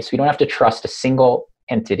federated way, so you don't have to trust a single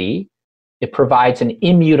entity, it provides an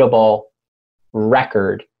immutable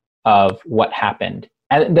record of what happened.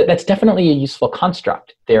 And that's definitely a useful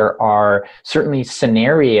construct. There are certainly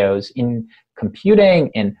scenarios in computing,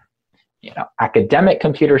 in academic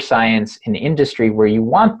computer science, in industry where you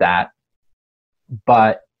want that,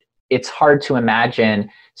 but it's hard to imagine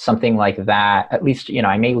something like that. At least,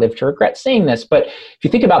 I may live to regret saying this, but if you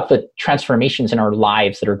think about the transformations in our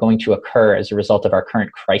lives that are going to occur as a result of our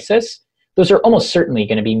current crisis, those are almost certainly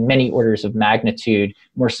going to be many orders of magnitude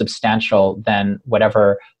more substantial than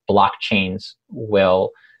whatever blockchains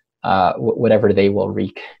will, whatever they will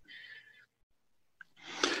wreak.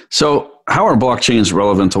 So how are blockchains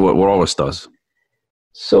relevant to what Walrus does?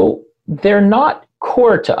 So they're not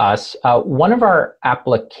core to us. One of our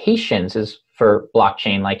applications is for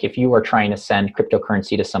blockchain. Like if you are trying to send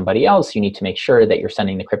cryptocurrency to somebody else, you need to make sure that you're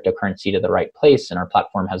sending the cryptocurrency to the right place, and our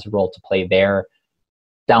platform has a role to play there.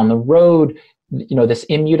 Down the road, this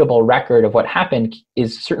immutable record of what happened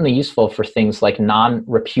is certainly useful for things like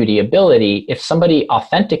non-repudiability. If somebody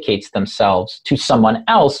authenticates themselves to someone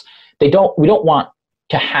else, we don't want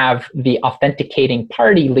to have the authenticating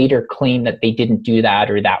party later claim that they didn't do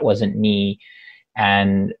that or that wasn't me.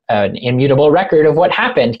 And an immutable record of what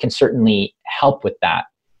happened can certainly help with that.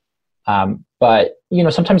 But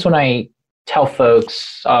sometimes when I tell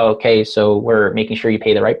folks, okay, so we're making sure you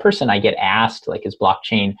pay the right person, I get asked, like, is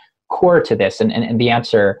blockchain core to this? And the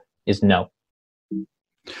answer is no.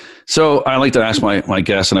 So I like to ask my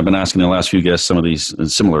guests, and I've been asking the last few guests some of these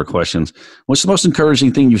similar questions. What's the most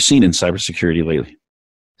encouraging thing you've seen in cybersecurity lately?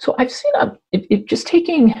 So I've seen just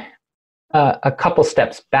taking a couple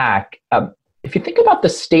steps back. If you think about the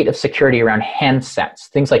state of security around handsets,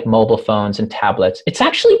 things like mobile phones and tablets, it's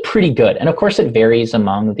actually pretty good. And of course, it varies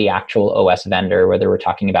among the actual OS vendor, whether we're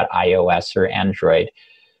talking about iOS or Android.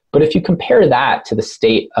 But if you compare that to the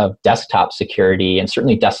state of desktop security, and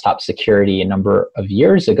certainly desktop security a number of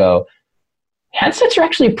years ago, handsets are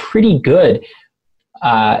actually pretty good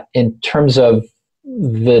in terms of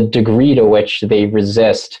the degree to which they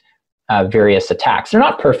resist various attacks. They're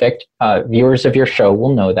not perfect. Viewers of your show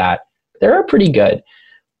will know that. They're pretty good.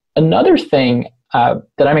 Another thing that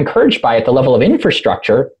I'm encouraged by at the level of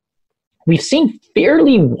infrastructure, we've seen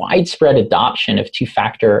fairly widespread adoption of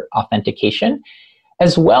two-factor authentication,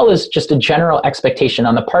 as well as just a general expectation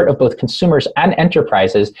on the part of both consumers and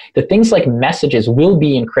enterprises that things like messages will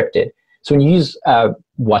be encrypted. So when you use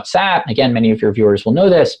WhatsApp, again, many of your viewers will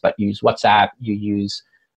know this, but you use WhatsApp, you use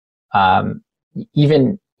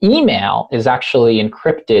even email is actually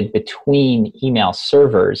encrypted between email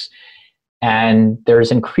servers. And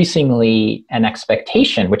there's increasingly an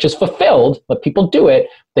expectation, which is fulfilled, but people do it,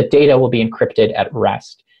 that data will be encrypted at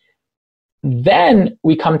rest. Then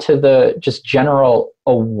we come to the just general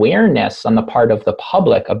awareness on the part of the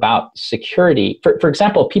public about security. For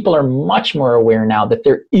example, people are much more aware now that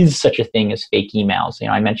there is such a thing as fake emails.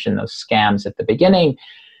 I mentioned those scams at the beginning.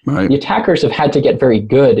 Right. The attackers have had to get very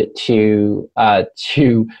good to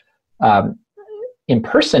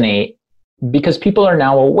impersonate, because people are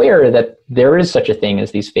now aware that there is such a thing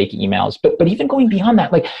as these fake emails. But even going beyond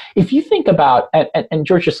that, like if you think about, and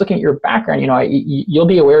George, just looking at your background, you'll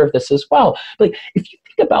be aware of this as well. Like if you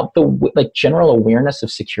think about the general awareness of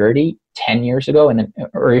security 10 years ago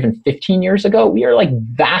or even 15 years ago, we are like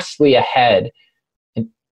vastly ahead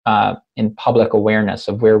in public awareness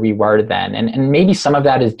of where we were then. And maybe some of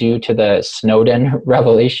that is due to the Snowden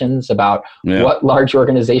revelations about what large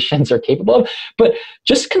organizations are capable of. But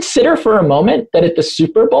just consider for a moment that at the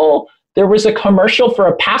Super Bowl, there was a commercial for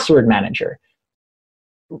a password manager.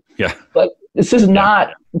 Yeah. But this is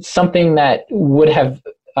not something that would have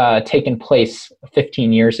taken place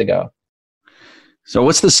 15 years ago. So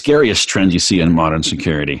what's the scariest trend you see in modern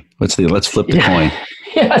security? Let's flip the coin.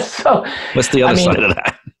 Yeah. So what's the other side of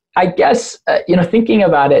that? I guess, thinking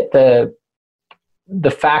about it,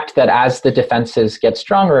 the fact that as the defenses get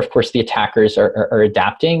stronger, of course, the attackers are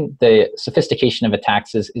adapting. The sophistication of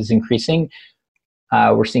attacks is increasing.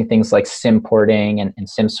 We're seeing things like SIM porting and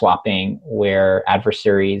SIM swapping, where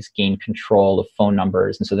adversaries gain control of phone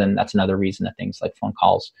numbers. And so then that's another reason that things like phone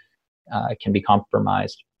calls can be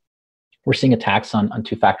compromised. We're seeing attacks on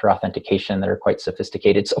two-factor authentication that are quite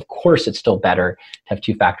sophisticated. So of course, it's still better to have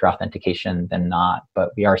two-factor authentication than not,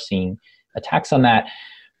 but we are seeing attacks on that.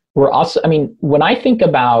 We're also, when I think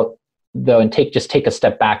about, though, and take a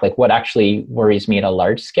step back, like what actually worries me at a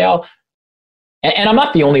large scale, and I'm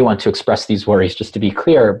not the only one to express these worries, just to be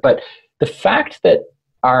clear, but the fact that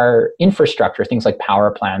our infrastructure, things like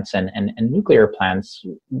power plants and nuclear plants,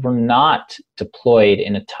 were not deployed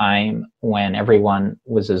in a time when everyone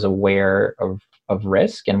was as aware of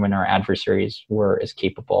risk and when our adversaries were as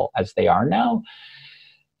capable as they are now.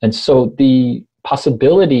 And so the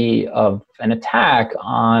possibility of an attack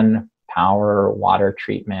on power, water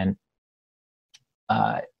treatment,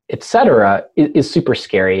 et cetera, is super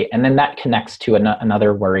scary. And then that connects to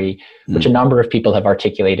another worry, which a number of people have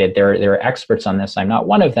articulated. There are experts on this. I'm not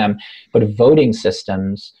one of them, but voting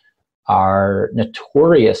systems are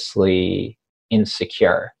notoriously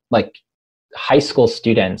insecure. Like high school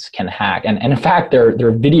students can hack. And in fact, there are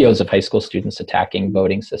videos of high school students attacking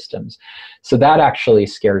voting systems. So that actually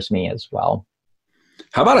scares me as well.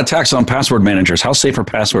 How about attacks on password managers? How safe are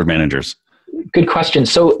password managers? Good question.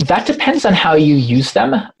 So that depends on how you use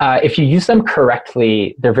them. If you use them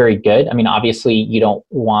correctly, they're very good. Obviously, you don't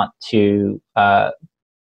want to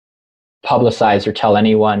publicize or tell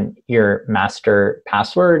anyone your master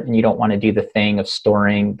password, and you don't want to do the thing of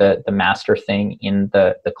storing the master thing in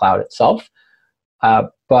the cloud itself.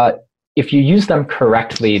 But if you use them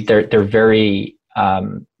correctly, they're very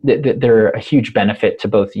they're a huge benefit to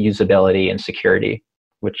both usability and security,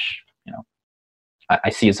 which I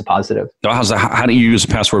see as a positive. How do you use a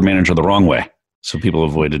password manager the wrong way so people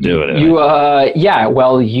avoid to do it? You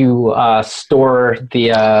store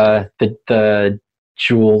the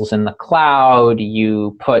jewels in the cloud.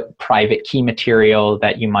 You put private key material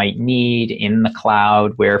that you might need in the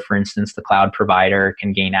cloud, where, for instance, the cloud provider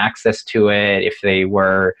can gain access to it if they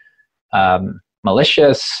were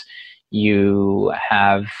malicious. You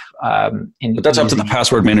have, but that's up to the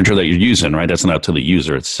password manager that you're using, right? That's not up to the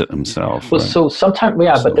user himself. Well, right? so sometimes,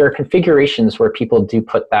 but there are configurations where people do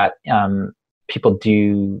put that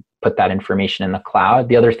information in the cloud.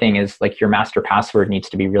 The other thing is, like, your master password needs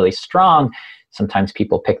to be really strong. Sometimes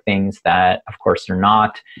people pick things that, of course, they're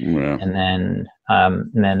not. Yeah. And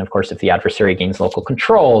then, of course, if the adversary gains local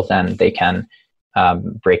control, then they can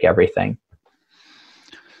break everything.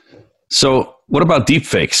 So what about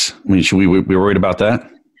deepfakes? Should we be worried about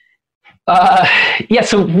that?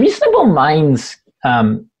 So reasonable minds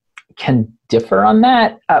can differ on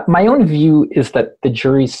that. My own view is that the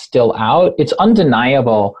jury's still out. It's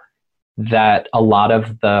undeniable that a lot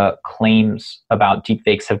of the claims about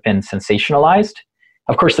deepfakes have been sensationalized.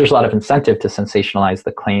 Of course, there's a lot of incentive to sensationalize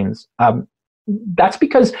the claims. That's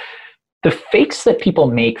because the fakes that people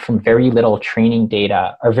make from very little training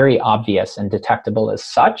data are very obvious and detectable as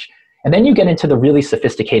such. And then you get into the really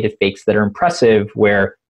sophisticated fakes that are impressive,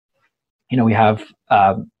 where, we have,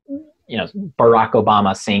 Barack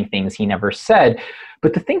Obama saying things he never said.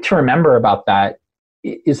 But the thing to remember about that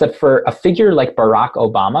is that for a figure like Barack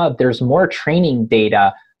Obama, there's more training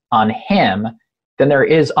data on him than there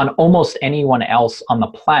is on almost anyone else on the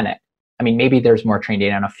planet. Maybe there's more training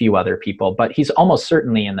data on a few other people, but he's almost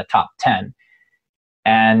certainly in the top 10.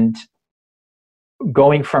 And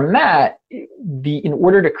going from that, in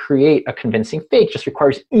order to create a convincing fake just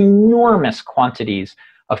requires enormous quantities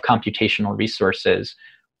of computational resources,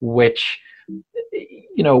 which,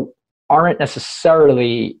 aren't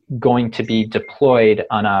necessarily going to be deployed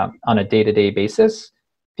on a day-to-day basis.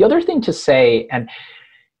 The other thing to say, and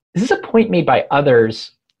this is a point made by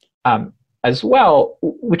others as well,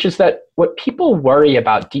 which is that what people worry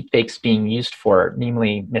about deepfakes being used for,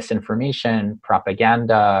 namely misinformation,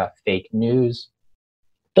 propaganda, fake news,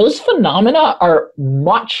 those phenomena are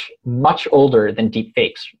much, much older than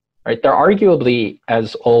deepfakes, right? They're arguably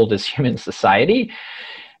as old as human society.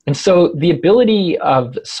 And so the ability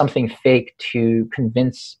of something fake to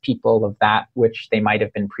convince people of that which they might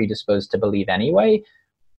have been predisposed to believe anyway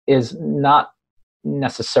is not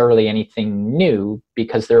necessarily anything new,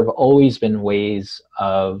 because there have always been ways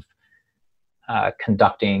of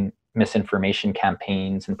conducting misinformation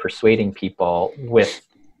campaigns and persuading people with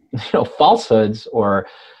falsehoods or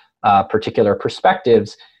particular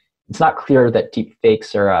perspectives. It's not clear that deep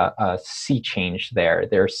fakes are a sea change there.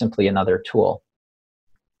 They're simply another tool.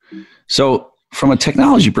 So from a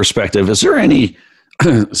technology perspective, is there any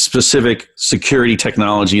specific security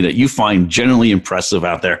technology that you find generally impressive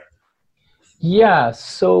out there? Yeah,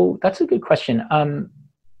 so that's a good question. I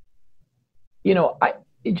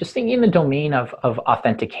just thinking in the domain of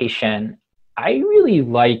authentication, I really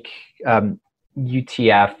like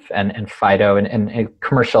UTF and FIDO and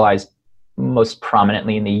commercialized most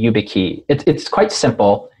prominently in the YubiKey. It's quite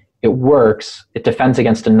simple. It works. It defends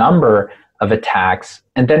against a number of attacks.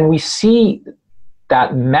 And then we see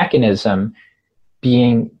that mechanism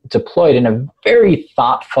being deployed in a very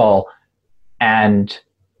thoughtful and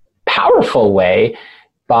powerful way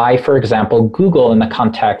by, for example, Google in the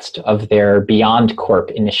context of their Beyond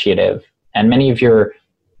Corp initiative. And many of your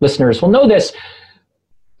listeners will know this,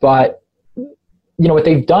 but what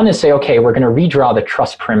they've done is say, okay, we're going to redraw the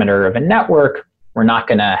trust perimeter of a network. We're not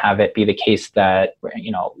going to have it be the case that,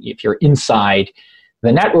 if you're inside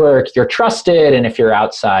the network, you're trusted, and if you're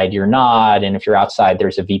outside, you're not. And if you're outside,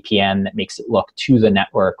 there's a VPN that makes it look to the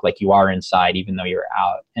network like you are inside, even though you're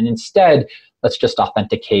out. And instead, let's just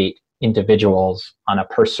authenticate individuals on a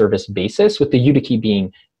per-service basis, with the YubiKey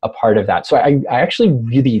being a part of that. So I actually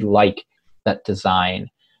really like that design.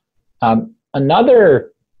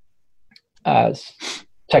 Another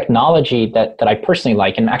technology that I personally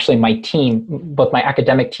like, and actually my team, both my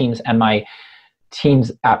academic teams and my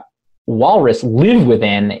teams at Walrus live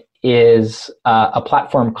within, is a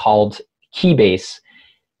platform called Keybase.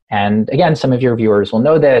 And again, some of your viewers will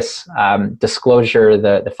know this. Disclosure,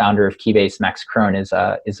 the founder of Keybase, Max Krohn, is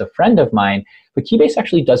a friend of mine. But Keybase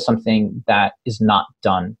actually does something that is not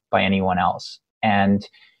done by anyone else. And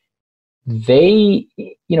they,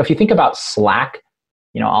 if you think about Slack,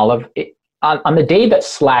 all of it, on the day that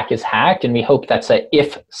Slack is hacked, and we hope that's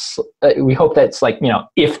if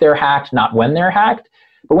they're hacked, not when they're hacked.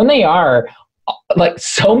 But when they are, like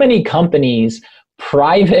so many companies,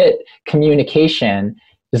 private communication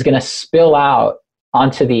is going to spill out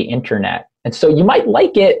onto the internet. And so you might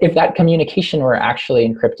like it if that communication were actually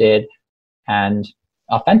encrypted and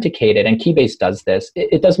authenticated. And Keybase does this.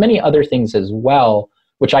 It does many other things as well,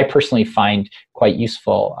 which I personally find quite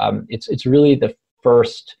useful. It's really the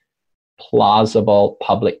first plausible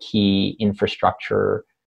public key infrastructure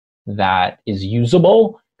that is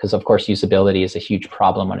usable, because of course usability is a huge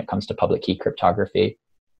problem when it comes to public key cryptography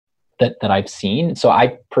that I've seen. So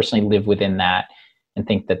I personally live within that and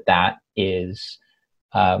think that is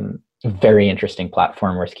a very interesting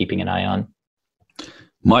platform worth keeping an eye on.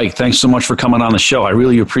 Mike, thanks so much for coming on the show. I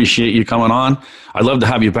really appreciate you coming on. I'd love to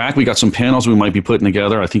have you back. We got some panels we might be putting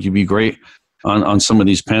together. I think you'd be great on some of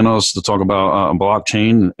these panels to talk about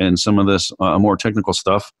blockchain and some of this more technical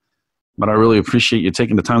stuff. But I really appreciate you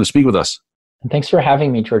taking the time to speak with us. And thanks for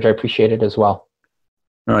having me, George. I appreciate it as well.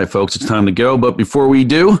 All right, folks, it's time to go. But before we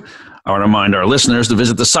do, I want to remind our listeners to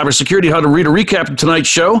visit the Cybersecurity Hub to read a recap of tonight's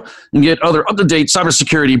show and get other up-to-date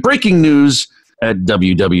cybersecurity breaking news at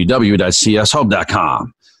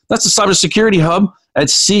www.cshub.com. That's the Cybersecurity Hub at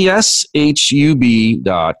cshub.com.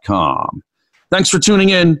 Thanks for tuning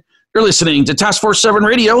in. You're listening to Task Force 7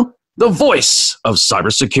 Radio, the voice of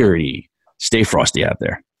cybersecurity. Stay frosty out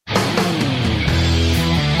there.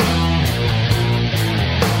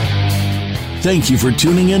 Thank you for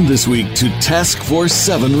tuning in this week to Task Force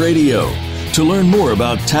 7 Radio. To learn more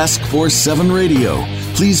about Task Force 7 Radio,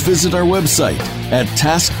 please visit our website at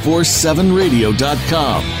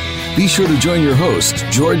taskforce7radio.com. Be sure to join your host,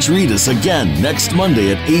 George Reedus, again next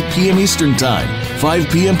Monday at 8 p.m. Eastern Time, 5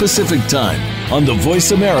 p.m. Pacific Time on the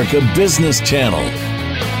Voice America Business Channel.